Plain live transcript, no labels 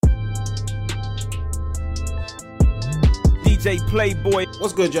DJ Playboy.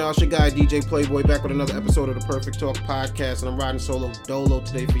 What's good, y'all? It's your guy, DJ Playboy, back with another episode of the Perfect Talk Podcast, and I'm riding solo dolo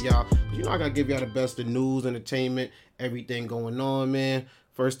today for y'all. You know I gotta give y'all the best of news, entertainment, everything going on, man.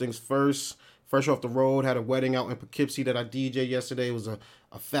 First things first, fresh off the road, had a wedding out in Poughkeepsie that I DJ'd yesterday. It was a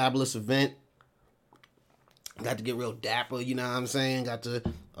fabulous event. Got to get real dapper, you know what I'm saying? Got to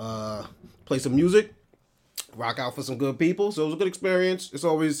play some music, rock out for some good people. So it was a good experience. It's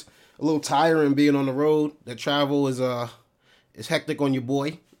always a little tiring being on the road. The travel is hectic on your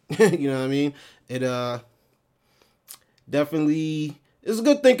boy. You know what I mean? It definitely it's a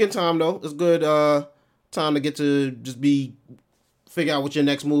good thinking time though. It's good time to get to just figure out what your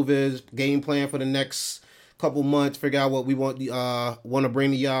next move is, game plan for the next couple months, figure out what we want to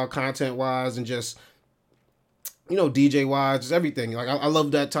bring to y'all content wise and just, you know, DJ wise, just everything. Like I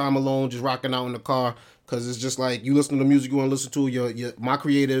love that time alone, just rocking out in the car, because it's just like you listen to music you want to listen to. My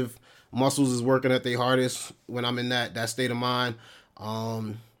creative muscles is working at their hardest when I'm in that state of mind.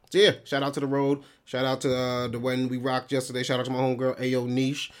 So yeah, shout out to the road. Shout out to the wedding we rocked yesterday. Shout out to my homegirl Ayo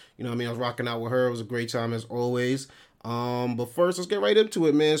Niche. You know what I mean? I was rocking out with her. It was a great time as always. But first, let's get right into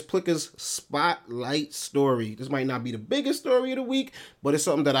it, man. It's Plicka's Spotlight Story. This might not be the biggest story of the week, but it's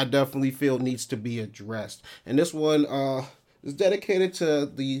something that I definitely feel needs to be addressed. And this one is dedicated to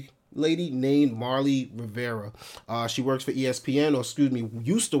the lady named Marly Rivera. She works for ESPN,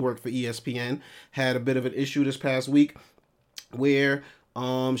 used to work for ESPN. Had a bit of an issue this past week where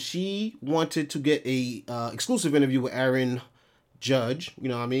she wanted to get a exclusive interview with Aaron Judge, you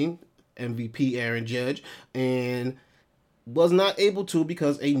know what I mean? MVP Aaron Judge, and was not able to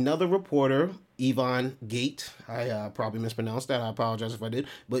because another reporter, Yvonne Gate, I probably mispronounced that, I apologize if I did,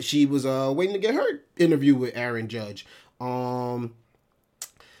 but she was waiting to get her interview with Aaron Judge.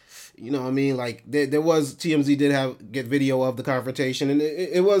 You know what I mean? Like there was, TMZ did get video of the confrontation, and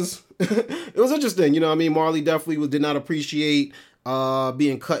it was it was interesting. You know what I mean? Marly definitely did not appreciate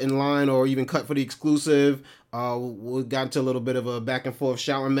being cut in line or even cut for the exclusive. We got into a little bit of a back and forth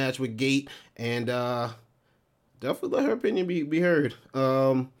shouting match with Gate, and definitely let her opinion be heard.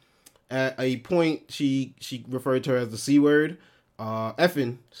 At a point, she referred to her as the C word,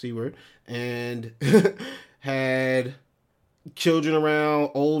 effing C word, and had children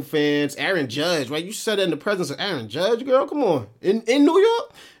around, old fans. Aaron Judge, right? You said that in the presence of Aaron Judge, girl. Come on, in New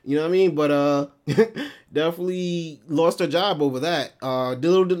York, you know what I mean? But definitely lost her job over that. I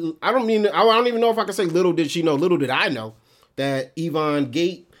don't even know if I can say little did she know. Little did I know that Yvonne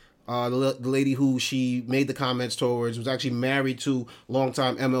Gate, the lady who she made the comments towards, was actually married to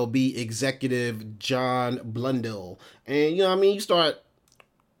longtime MLB executive John Blundell. And you know what I mean? You start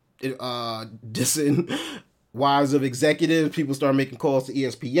dissing wives of executives, people start making calls to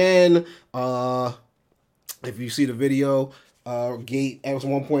ESPN. If you see the video, Gate at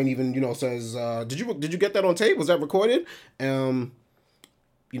one point even, you know, says, did you get that on tape? Was that recorded? You know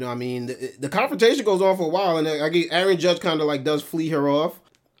what I mean? The confrontation goes on for a while, and I get Aaron Judge kind of like does flee her off.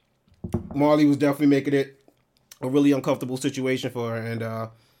 Marly was definitely making it a really uncomfortable situation for her, and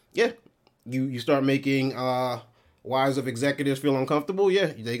yeah, you start making wives of executives feel uncomfortable.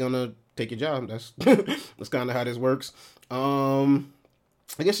 Yeah, they're gonna take your job. That's that's kind of how this works.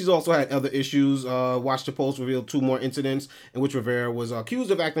 I guess she's also had other issues. Watch the Post revealed 2 more incidents in which Rivera was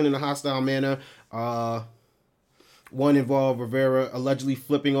accused of acting in a hostile manner. One involved Rivera allegedly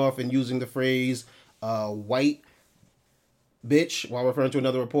flipping off and using the phrase white bitch while referring to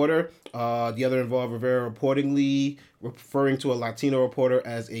another reporter. The other involved Rivera reportedly referring to a Latino reporter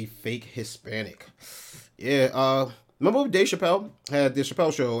as a fake Hispanic. Yeah, remember Dave Chappelle had the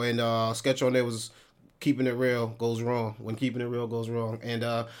Chappelle Show, and sketch on there was keeping it real goes wrong. When keeping it real goes wrong. And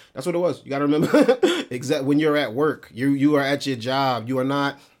that's what it was. You got to remember, when you're at work, you are at your job. You are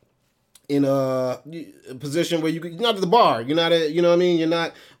not in a position where you're not at the bar. You're not at, you know what I mean? You're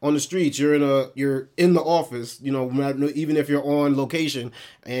not on the streets. You're in the office, you know, even if you're on location.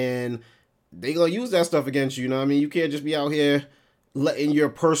 And they going to use that stuff against you, you know what I mean? You can't just be out here letting your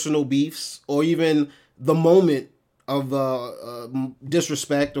personal beefs or even the moment of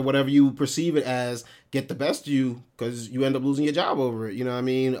disrespect or whatever you perceive it as get the best of you, because you end up losing your job over it. You know what I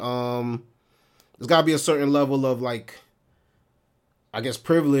mean? There's got to be a certain level of, like, I guess,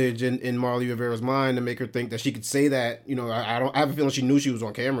 privilege in Marly Rivera's mind to make her think that she could say that. You know, I have a feeling she knew she was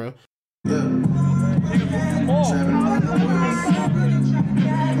on camera. Yeah.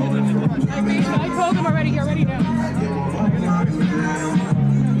 I told him already, you're ready now.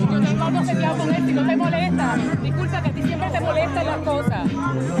 Hemos peleado con él, si no te molesta, disculpa que a ti siempre te molestan las cosas.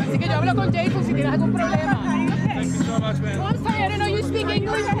 Así que yo hablo con Jason si tienes algún problema. Thank you so much, man. Oh, I'm sorry, I don't know you speak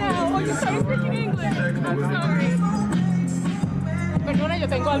English now. Or you say speaking English. I'm sorry. perdona, yo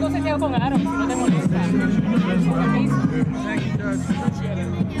tengo algo seteado con Aaron, si no te molesta.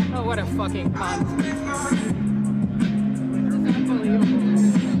 Oh, what a fucking cunt.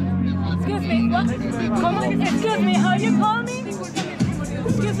 Excuse me, what? Excuse me, how you call me?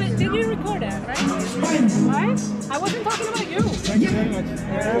 Excuse me, did you record that, right? Right? I wasn't talking about you. Thank you very much.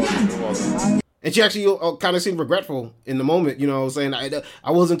 And she actually kind of seemed regretful in the moment, you know, saying,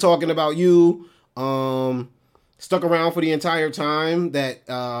 I wasn't talking about you. Stuck around for the entire time that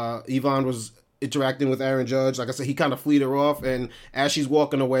Yvonne was interacting with Aaron Judge. Like I said, he kind of fleed her off. And as she's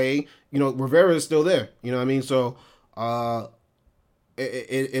walking away, you know, Rivera is still there. You know what I mean? So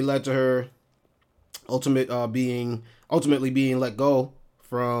it led to her ultimately being let go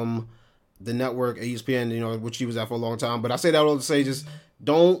from the network, ESPN, you know, which she was at for a long time. But I say that all to say, just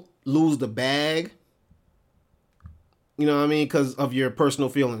don't lose the bag, you know what I mean, because of your personal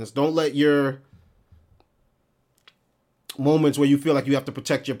feelings. Don't let your moments where you feel like you have to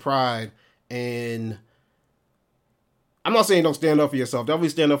protect your pride, and I'm not saying don't stand up for yourself. Definitely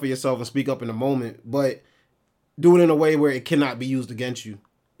stand up for yourself and speak up in the moment, but do it in a way where it cannot be used against you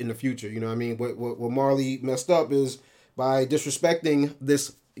in the future. You know what I mean? What Marley messed up is by disrespecting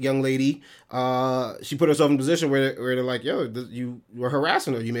this young lady. She put herself in a position where they're like, yo, you were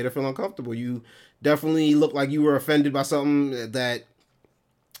harassing her. You made her feel uncomfortable. You definitely looked like you were offended by something that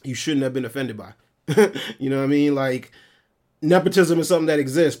you shouldn't have been offended by. You know what I mean? Like, nepotism is something that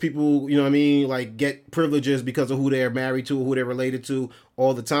exists. People, you know what I mean, like, get privileges because of who they're married to or who they're related to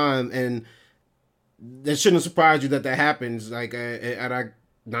all the time. And that shouldn't surprise you that happens. Like, at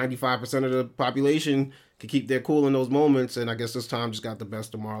 95% of the population can keep their cool in those moments, and I guess this time just got the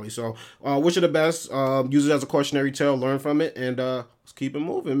best of Marley. So wish her the best. Use it as a cautionary tale, learn from it, and let's keep it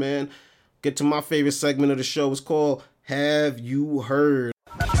moving, man. Get to my favorite segment of the show. It's called Have You Heard?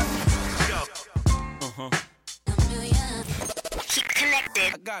 Keep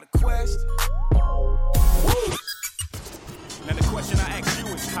connected. I got a question. Now the question I ask you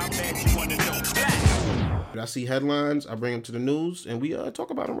is how bad you want to know. I see headlines, I bring them to the news, and we talk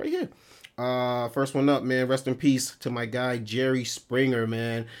about them right here. First one up, man. Rest in peace to my guy Jerry Springer,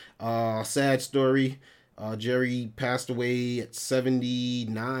 man. Sad story. Jerry passed away at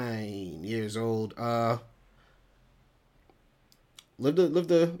 79 years old. Lived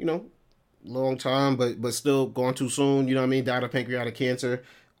a you know, long time, but still gone too soon. You know what I mean? Died of pancreatic cancer.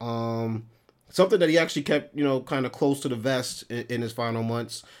 Something that he actually kept, you know, kind of close to the vest in his final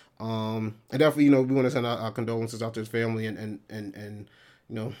months. And definitely, you know, we want to send our condolences out to his family and you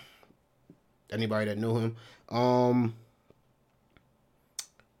know, anybody that knew him.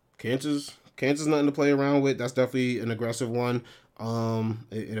 Cancer's nothing to play around with. That's definitely an aggressive one.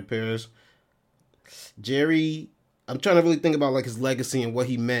 It appears. Jerry, I'm trying to really think about like his legacy and what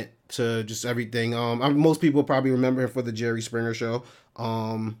he meant to just everything. Most people probably remember him for the Jerry Springer Show,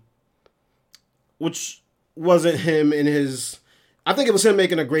 which wasn't him in his. I think it was him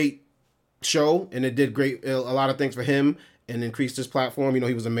making a great show, and it did a lot of things for him and increased his platform. You know,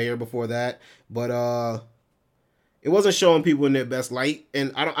 he was a mayor before that, but it wasn't showing people in their best light.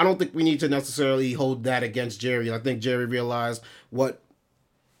 And I don't think we need to necessarily hold that against Jerry. I think Jerry realized what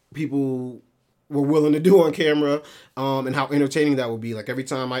people were willing to do on camera, and how entertaining that would be. Like, every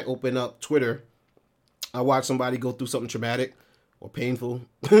time I open up Twitter, I watch somebody go through something traumatic or painful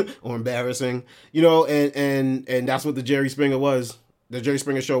or embarrassing, you know, and that's what the Jerry Springer was. The Jerry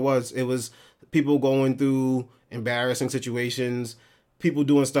Springer Show was. It was people going through embarrassing situations, people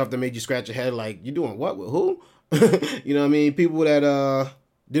doing stuff that made you scratch your head like, you doing what with who? You know what I mean? People that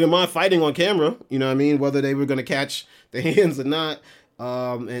didn't mind fighting on camera, you know what I mean, whether they were going to catch the hands or not.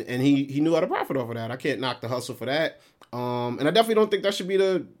 And he knew how to profit off of that. I can't knock the hustle for that. And I definitely don't think that should be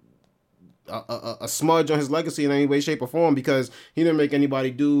a smudge on his legacy in any way, shape, or form, because he didn't make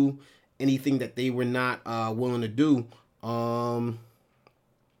anybody do anything that they were not willing to do.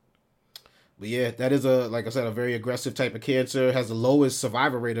 But yeah, that is like I said, a very aggressive type of cancer. Has the lowest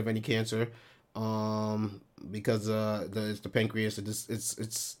survival rate of any cancer, because it's the pancreas.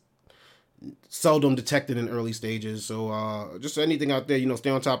 It's seldom detected in early stages. So just anything out there, you know,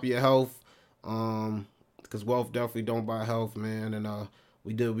 stay on top of your health, because wealth definitely don't buy health, man. And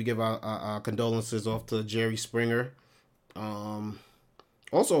we give our condolences off to Jerry Springer.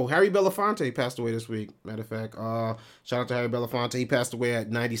 Also, Harry Belafonte passed away this week. Matter of fact, shout out to Harry Belafonte. He passed away at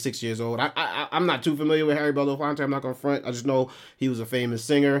 96 years old. I'm not too familiar with Harry Belafonte. I'm not gonna front. I just know he was a famous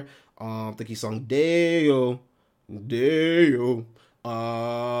singer. I think he sung Deo.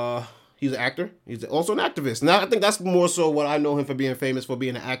 He's an actor. He's also an activist. Now, I think that's more so what I know him for, being famous for,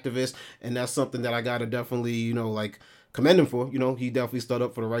 being an activist. And that's something that I gotta definitely, you know, like, commend him for. He definitely stood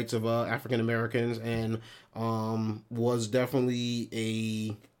up for the rights of African Americans, and was definitely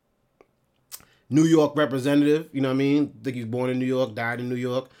a New York representative. You know what I mean? I think he was born in New York, died in New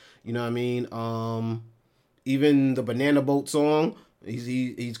York. You know what I mean? Even the Banana Boat song,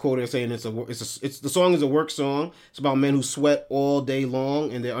 he's quoted as saying it's the song is a work song. It's about men who sweat all day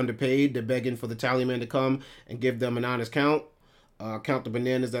long and they're underpaid. They're begging for the tallyman to come and give them an honest count. Count the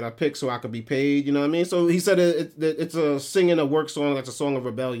bananas that I picked so I could be paid. You know what I mean? So he said it's a singing a work song. That's a song of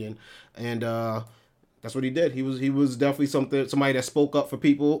rebellion, and that's what he did. He was definitely somebody that spoke up for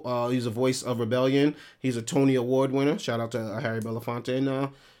people. He's a voice of rebellion. He's a Tony Award winner. Shout out to Harry Belafonte, and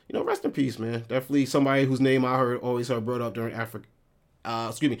rest in peace, man. Definitely somebody whose name I always heard brought up during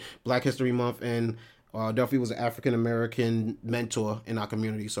Black History Month, and definitely was an African American mentor in our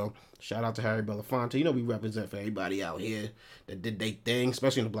community. So shout out to Harry Belafonte. We represent for everybody out here that did their thing,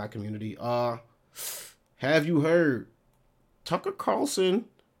 especially in the Black community. Have you heard Tucker Carlson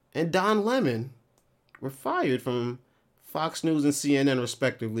and Don Lemon were fired from Fox News and CNN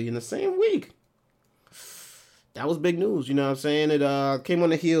respectively in the same week? That was big news, you know what I'm saying? It came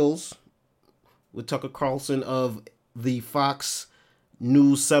on the heels with Tucker Carlson of the Fox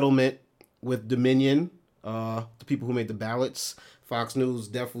News settlement with Dominion, the people who made the ballots. Fox News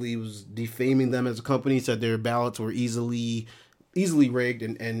definitely was defaming them as a company, said their ballots were easily rigged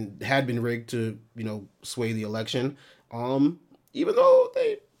and had been rigged to, sway the election. Even though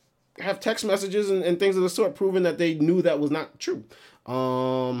they have text messages and things of the sort proving that they knew that was not true.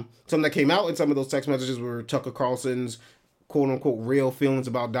 Something that came out in some of those text messages were Tucker Carlson's quote unquote real feelings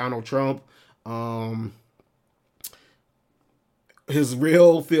about Donald Trump. His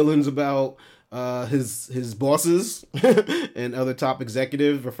real feelings about his bosses and other top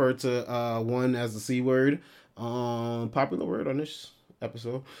executives, referred to one as the C word. Popular word on this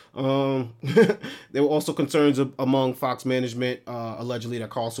episode. There were also concerns among Fox management, allegedly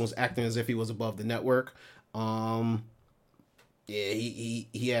that Carlson was acting as if he was above the network.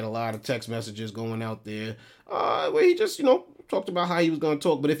 He had a lot of text messages going out there where he just, talked about how he was going to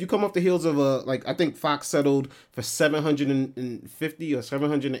talk. But if you come off the heels of I think Fox settled for 750 or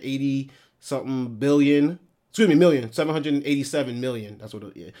 780 something billion, million, 787 million. That's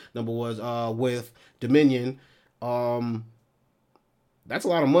what the number was, with Dominion. That's a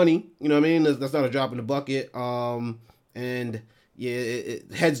lot of money. You know what I mean? That's not a drop in the bucket. And yeah,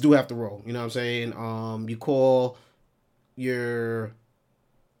 heads do have to roll. You know what I'm saying? You call your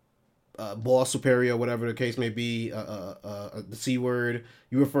boss, superior, whatever the case may be, the C word.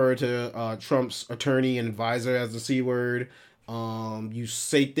 You refer to Trump's attorney and advisor as the C word. You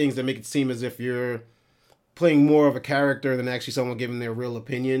say things that make it seem as if you're playing more of a character than actually someone giving their real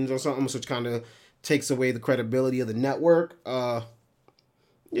opinions or something, which kind of takes away the credibility of the network.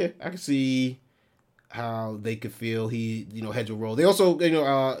 Yeah, I can see how they could feel heads will roll. They also,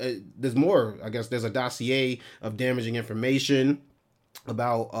 there's more. I guess there's a dossier of damaging information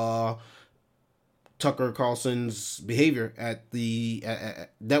about Tucker Carlson's behavior at the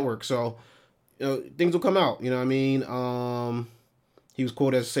network. So, things will come out. You know what I mean? He was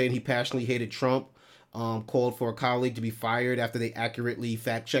quoted as saying he passionately hated Trump. Called for a colleague to be fired after they accurately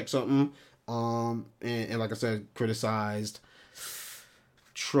fact checked something. And like I said, criticized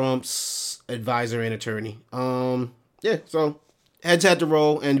Trump's advisor and attorney. So heads had to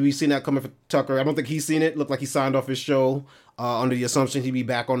roll, and we've seen that coming for Tucker. I don't think he's seen it. Looked like he signed off his show under the assumption he'd be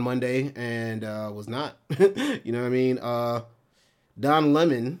back on Monday, and was not. You know what I mean? Don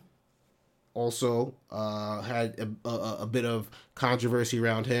Lemon also had a bit of controversy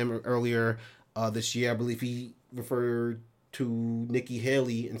around him earlier this year. I believe he referred to Nikki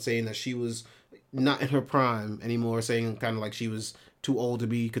Haley and saying that she was not in her prime anymore, saying kind of like she was too old to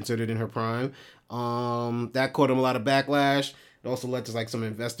be considered in her prime. That caught him a lot of backlash. It also led to some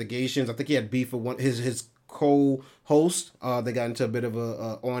investigations. I think he had beef with his co-host. They got into a bit of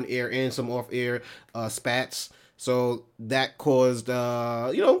a on-air and some off-air spats. So that caused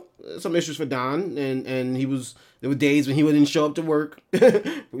some issues for Don, and there were days when he wouldn't show up to work.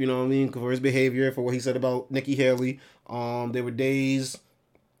 You know what I mean, for his behavior, for what he said about Nikki Haley. There were days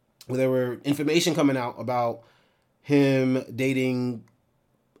where there were information coming out about him dating,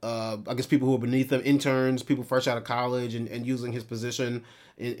 I guess, people who were beneath him, interns, people fresh out of college, and using his position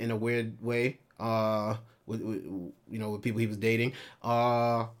in a weird way, with people he was dating.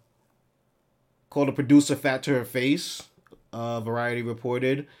 Called a producer fat to her face, Variety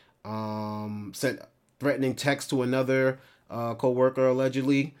reported. Sent threatening text to another co-worker,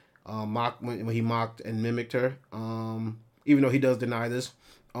 allegedly. When he mocked and mimicked her. Even though he does deny this.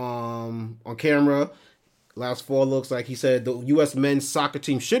 On camera, Last fall looks like he said the U.S. men's soccer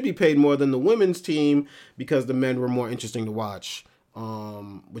team should be paid more than the women's team because the men were more interesting to watch.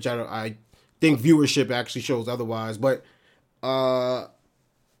 Which I think viewership actually shows otherwise. But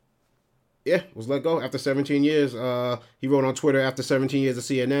yeah, was let go after 17 years. He wrote on Twitter, after 17 years of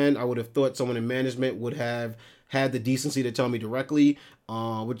CNN, I would have thought someone in management would have had the decency to tell me directly,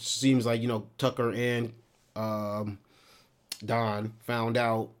 which seems like, Tucker and Don found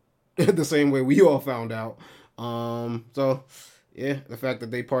out the same way we all found out. So, yeah, the fact that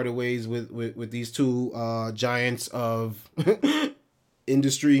they parted ways with these two giants of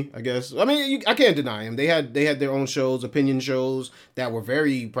industry, I guess. I mean, I can't deny them. They had their own shows, opinion shows that were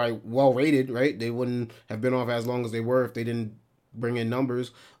very probably well rated, right? They wouldn't have been off as long as they were if they didn't bring in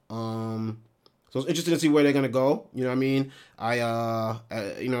numbers. So it's interesting to see where they're gonna go. You know what I mean? I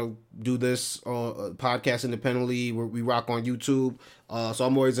do this podcast independently. We rock on YouTube. So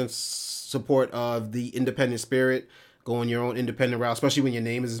I'm always in support of the independent spirit, going your own independent route, especially when your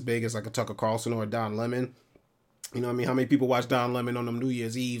name is as big as like a Tucker Carlson or a Don Lemon. You know what I mean? How many people watch Don Lemon on them New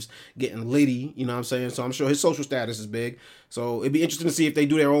Year's Eves getting litty? You know what I'm saying? So I'm sure his social status is big. So it'd be interesting to see if they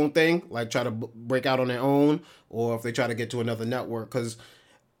do their own thing, like try to break out on their own, or if they try to get to another network. Because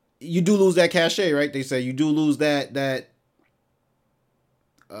you do lose that cachet, right? They say you do lose that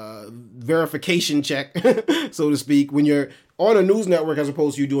verification check, so to speak, when you're on a news network as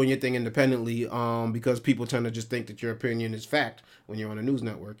opposed to you doing your thing independently, because people tend to just think that your opinion is fact when you're on a news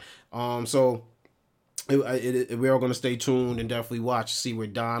network. So we're all going to stay tuned and definitely watch, see where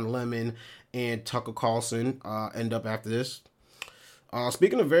Don Lemon and Tucker Carlson end up after this.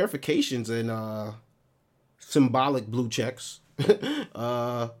 Speaking of verifications and symbolic blue checks,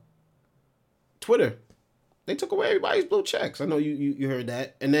 Twitter, they took away everybody's blue checks. I know you heard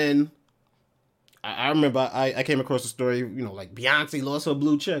that. And then I remember I came across a story, like Beyonce lost her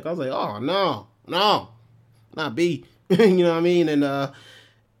blue check. I was like, oh, no, not B. You know what I mean? And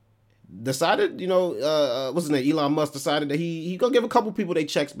decided, what's his name? Elon Musk decided that he gonna give a couple people their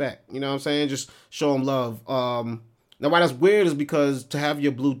checks back. You know what I'm saying? Just show them love. Now, why that's weird is because to have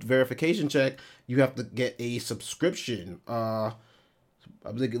your blue verification check, you have to get a subscription. I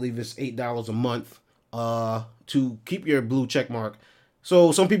believe it's $8 a month to keep your blue check mark.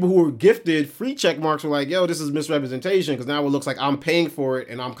 So some people who were gifted free check marks were like, yo, this is misrepresentation, because now it looks like I'm paying for it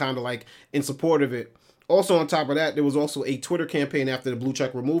and I'm kind of like in support of it. Also, on top of that, there was also a Twitter campaign after the blue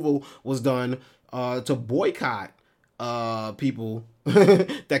check removal was done to boycott people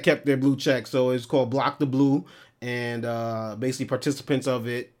that kept their blue check. So it's called Block the Blue, and basically participants of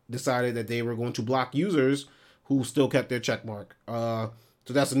it decided that they were going to block users who still kept their check mark. So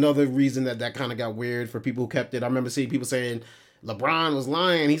that's another reason that kind of got weird for people who kept it. I remember seeing people saying LeBron was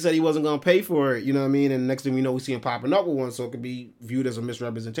lying. He said he wasn't going to pay for it. You know what I mean? And next thing we know, we see him popping up with one, so it could be viewed as a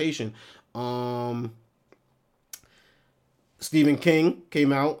misrepresentation. Stephen King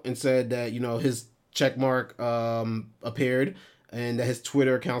came out and said that, his check mark appeared and that his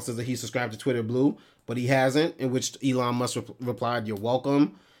Twitter account says that he subscribed to Twitter Blue, but he hasn't, in which Elon Musk replied, "You're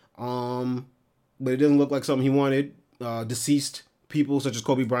welcome." But it doesn't look like something he wanted. Deceased people such as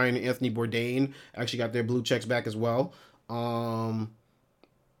Kobe Bryant and Anthony Bourdain actually got their blue checks back as well. So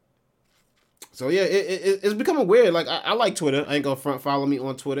yeah, it's becoming weird. Like I like Twitter. I ain't gonna front. Follow me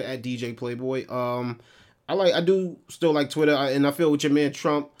on Twitter at DJ Playboy. I do still like Twitter, and I feel with your man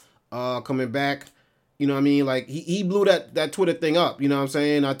Trump coming back. You know what I mean? Like he blew that Twitter thing up. You know what I'm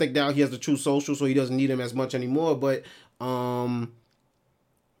saying? I think now he has the True Social, so he doesn't need him as much anymore. But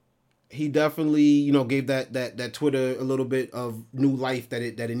he definitely gave that Twitter a little bit of new life that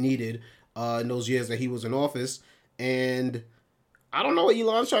it needed in those years that he was in office. And I don't know what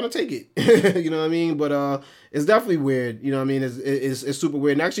Elon's trying to take it. You know what I mean? But it's definitely weird. You know what I mean? It's super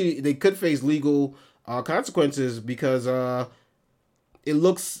weird. And actually, they could face legal consequences because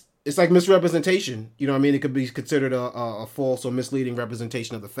it's like misrepresentation. You know what I mean? It could be considered a false or misleading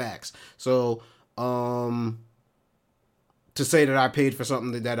representation of the facts. So to say that I paid for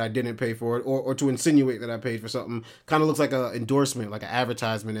something that I didn't pay for it, or to insinuate that I paid for something, kind of looks like an endorsement, like an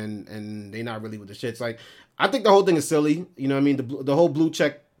advertisement, and they're not really with the shit. It's like, I think the whole thing is silly. You know what I mean? The whole blue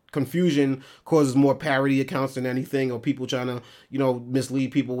check confusion causes more parody accounts than anything, or people trying to,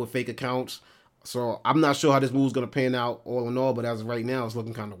 mislead people with fake accounts. So I'm not sure how this move's going to pan out all in all, but as of right now, it's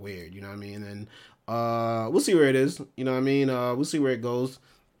looking kind of weird. You know what I mean? And we'll see where it is. You know what I mean? We'll see where it goes.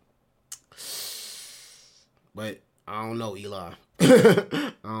 But I don't know, Elon.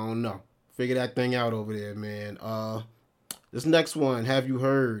 I don't know. Figure that thing out over there, man. This next one, have you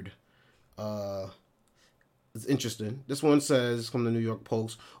heard? It's interesting. This one says, from the New York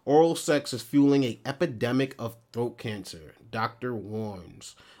Post, oral sex is fueling an epidemic of throat cancer. Doctor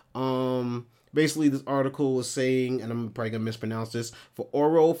warns. basically this article is saying, and I'm probably gonna mispronounce this, for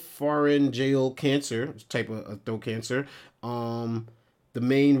oropharyngeal cancer, type of throat cancer, the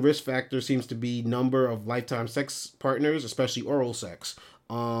main risk factor seems to be number of lifetime sex partners, especially oral sex.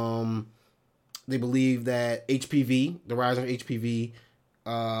 They believe that HPV, the rise of HPV,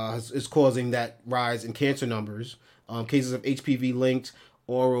 is causing that rise in cancer numbers. Cases of HPV-linked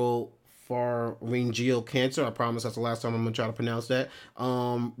oral pharyngeal cancer, I promise that's the last time I'm going to try to pronounce that,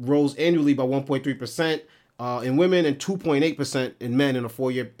 rose annually by 1.3% in women and 2.8% in men in a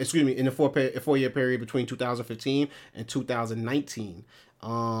four-year period between 2015 and 2019.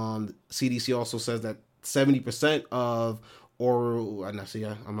 CDC also says that 70% of oral, I'm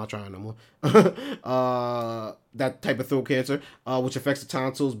not trying no more, that type of throat cancer, which affects the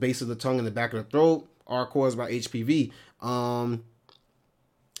tonsils, base of the tongue, and the back of the throat, are caused by HPV.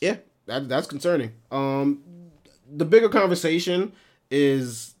 That's concerning. The bigger conversation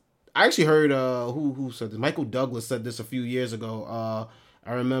is, I actually heard who said this. Michael Douglas said this a few years ago.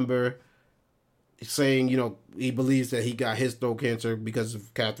 I remember saying, he believes that he got his throat cancer because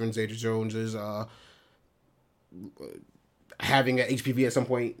of Catherine Zeta-Jones's having an HPV at some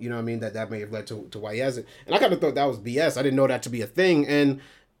point. That may have led to why he has it. And I kind of thought that was BS. I didn't know that to be a thing. And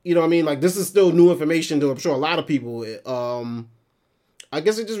this is still new information to, I'm sure, a lot of people. I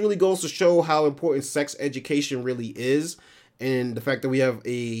guess it just really goes to show how important sex education really is, and the fact that we have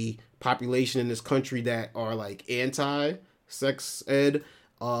a population in this country that are like anti-sex ed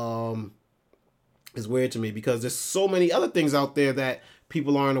is weird to me, because there's so many other things out there that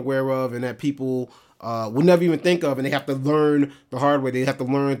people aren't aware of and that people would never even think of, and they have to learn the hard way. They have to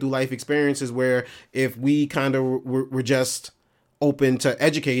learn through life experiences, where if we kind of were just open to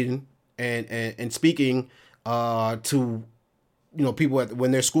educating and speaking to people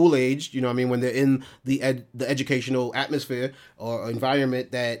when they're school aged, when they're in the educational atmosphere or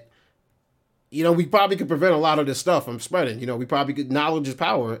environment, that we probably could prevent a lot of this stuff from spreading. We probably could. Knowledge is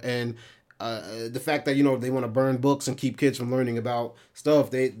power, and the fact that they want to burn books and keep kids from learning about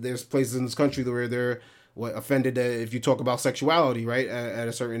stuff. There's places in this country where they're offended that if you talk about sexuality, right, at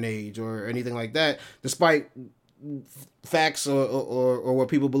a certain age or anything like that, despite facts or what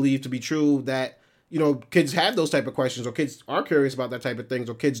people believe to be true, that kids have those type of questions, or kids are curious about that type of things,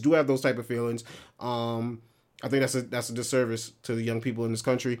 or kids do have those type of feelings. I think that's a disservice to the young people in this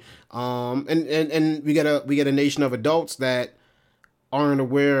country. And we get a nation of adults that aren't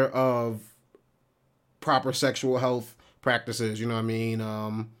aware of proper sexual health practices.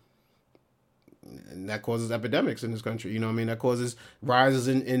 And that causes epidemics in this country. That causes rises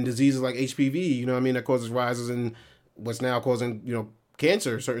in diseases like HPV. That causes rises in what's now causing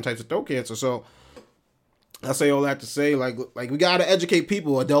cancer, certain types of throat cancer. So I say all that to say, like we gotta educate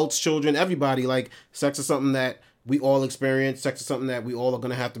people, adults, children, everybody. Like, sex is something that we all experience. Sex is something that we all are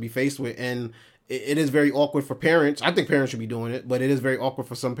gonna have to be faced with, and it is very awkward for parents. I think parents should be doing it, but it is very awkward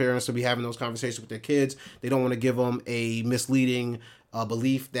for some parents to be having those conversations with their kids. They don't want to give them a misleading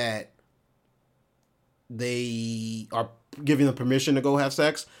belief that they are giving them permission to go have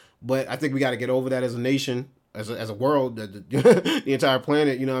sex. But I think we got to get over that as a nation, as a world, the entire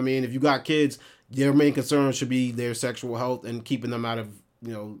planet. If you got kids, their main concern should be their sexual health and keeping them out of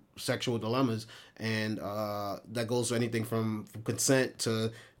sexual dilemmas, and that goes to anything from consent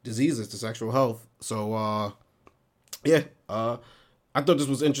to diseases to sexual health. So I thought this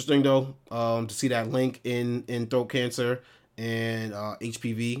was interesting though, to see that link in throat cancer and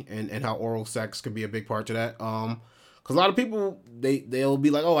HPV and how oral sex could be a big part to that. Because a lot of people, they'll be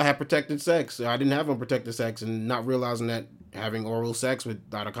like, oh, I have protected sex. I didn't have unprotected sex, and not realizing that having oral sex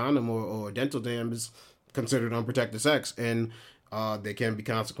without a condom or a dental dam is considered unprotected sex, and there can be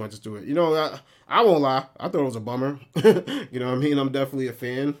consequences to it. I won't lie, I thought it was a bummer. I'm definitely a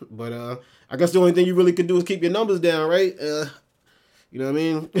fan, but I guess the only thing you really could do is keep your numbers down, right?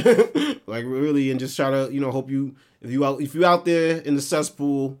 Like, really, and just try to, hope if you out there in the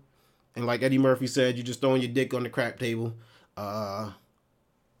cesspool, and like Eddie Murphy said, you're just throwing your dick on the crap table,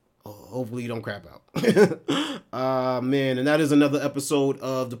 hopefully you don't crap out. Man, and that is another episode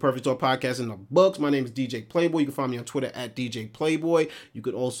of the Perfect Talk Podcast in the books. My name is DJ Playboy. You can find me on Twitter at DJ Playboy. You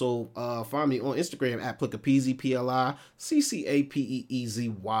could also find me on Instagram at Plickapeezy,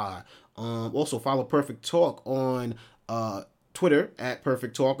 PLICCAPEEZY. Also follow Perfect Talk on Twitter at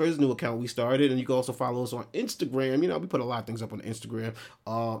Perfect Talkers, new account we started, and you can also follow us on Instagram. We put a lot of things up on Instagram.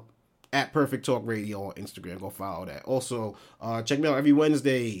 At Perfect Talk Radio on Instagram. Go follow that. Also, check me out every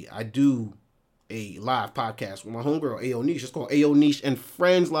Wednesday. I do a live podcast with my homegirl, Ayo Niche. It's called Ayo Niche and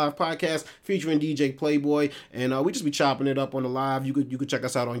Friends Live Podcast featuring DJ Playboy. And we just be chopping it up on the live. You could check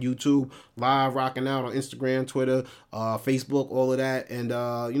us out on YouTube, live rocking out on Instagram, Twitter, Facebook, all of that. And,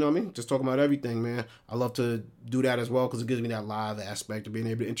 you know what I mean? Just talking about everything, man. I love to do that as well because it gives me that live aspect of being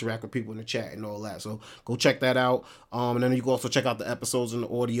able to interact with people in the chat and all that. So go check that out. And then you can also check out the episodes and the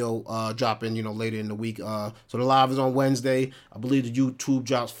audio dropping, you know, later in the week. So the live is on Wednesday. I believe the YouTube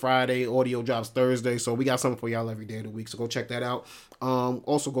drops Friday, audio drops Thursday. So we got something for y'all every day of the week. So go check that out.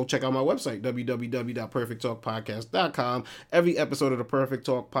 Also go check out my website, www.perfecttalkpodcast.com. Every episode of the Perfect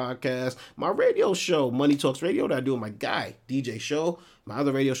Talk Podcast, my radio show, Money Talks Radio, that I do with my guy, DJ Show, my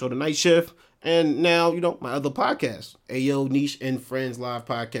other radio show, The Night Shift, and now, you know, my other podcast, Ayo Niche and Friends Live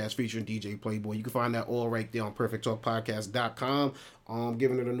Podcast featuring DJ Playboy. You can find that all right there on perfecttalkpodcast.com.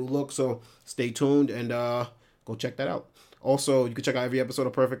 Giving it a new look, so stay tuned and go check that out. Also, you can check out every episode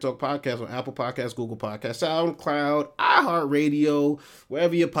of Perfect Talk Podcast on Apple Podcasts, Google Podcasts, SoundCloud, iHeartRadio,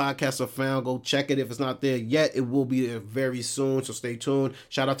 wherever your podcasts are found. Go check it. If it's not there yet, it will be there very soon, so stay tuned.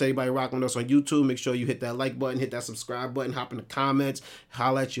 Shout out to everybody rocking with us on YouTube. Make sure you hit that like button, hit that subscribe button, hop in the comments,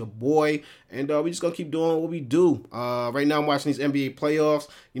 holla at your boy, and we just gonna keep doing what we do. Right now, I'm watching these NBA playoffs.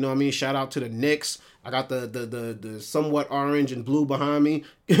 You know what I mean? Shout out to the Knicks. I got the somewhat orange and blue behind me,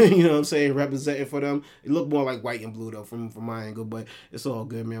 you know what I'm saying, representing for them. It looked more like white and blue, though, from my angle, but it's all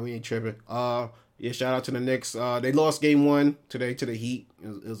good, man. We ain't tripping. Yeah, shout out to the Knicks. They lost game 1 today to the Heat.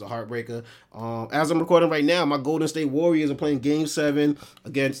 It was a heartbreaker. As I'm recording right now, my Golden State Warriors are playing game 7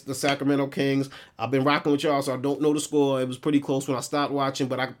 against the Sacramento Kings. I've been rocking with y'all, so I don't know the score. It was pretty close when I stopped watching,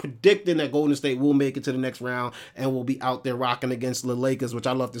 but I'm predicting that Golden State will make it to the next round and will be out there rocking against the Lakers, which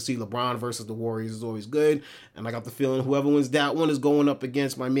I love to see. LeBron versus the Warriors is always good. And I got the feeling whoever wins that one is going up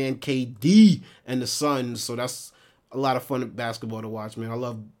against my man KD and the Suns. So that's a lot of fun basketball to watch, man. I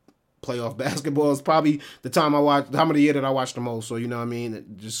love playoff basketball. Is probably the time of the year that I watch the most. So, you know what I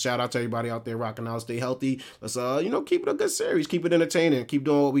mean? Just shout out to everybody out there rocking out. Stay healthy. Let's, you know, keep it a good series. Keep it entertaining. Keep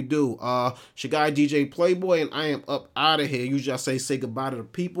doing what we do. It's your guy, DJ Playboy, and I am up out of here. Usually I say goodbye to the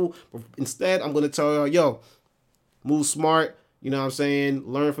people. But instead, I'm going to tell y'all, yo, move smart. You know what I'm saying?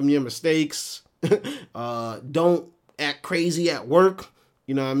 Learn from your mistakes. Don't act crazy at work.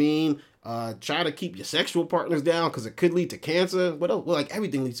 You know what I mean? Try to keep your sexual partners down because it could lead to cancer. What else? Well, like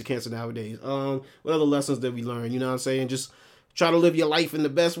everything leads to cancer nowadays. What other lessons did we learn? You know what I'm saying? Just try to live your life in the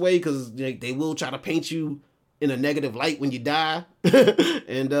best way because they will try to paint you in a negative light when you die.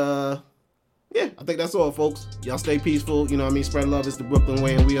 And yeah, I think that's all, folks. Y'all stay peaceful. You know what I mean? Spread love. It's the Brooklyn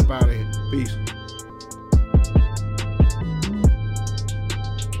way, and we up out of here. Peace.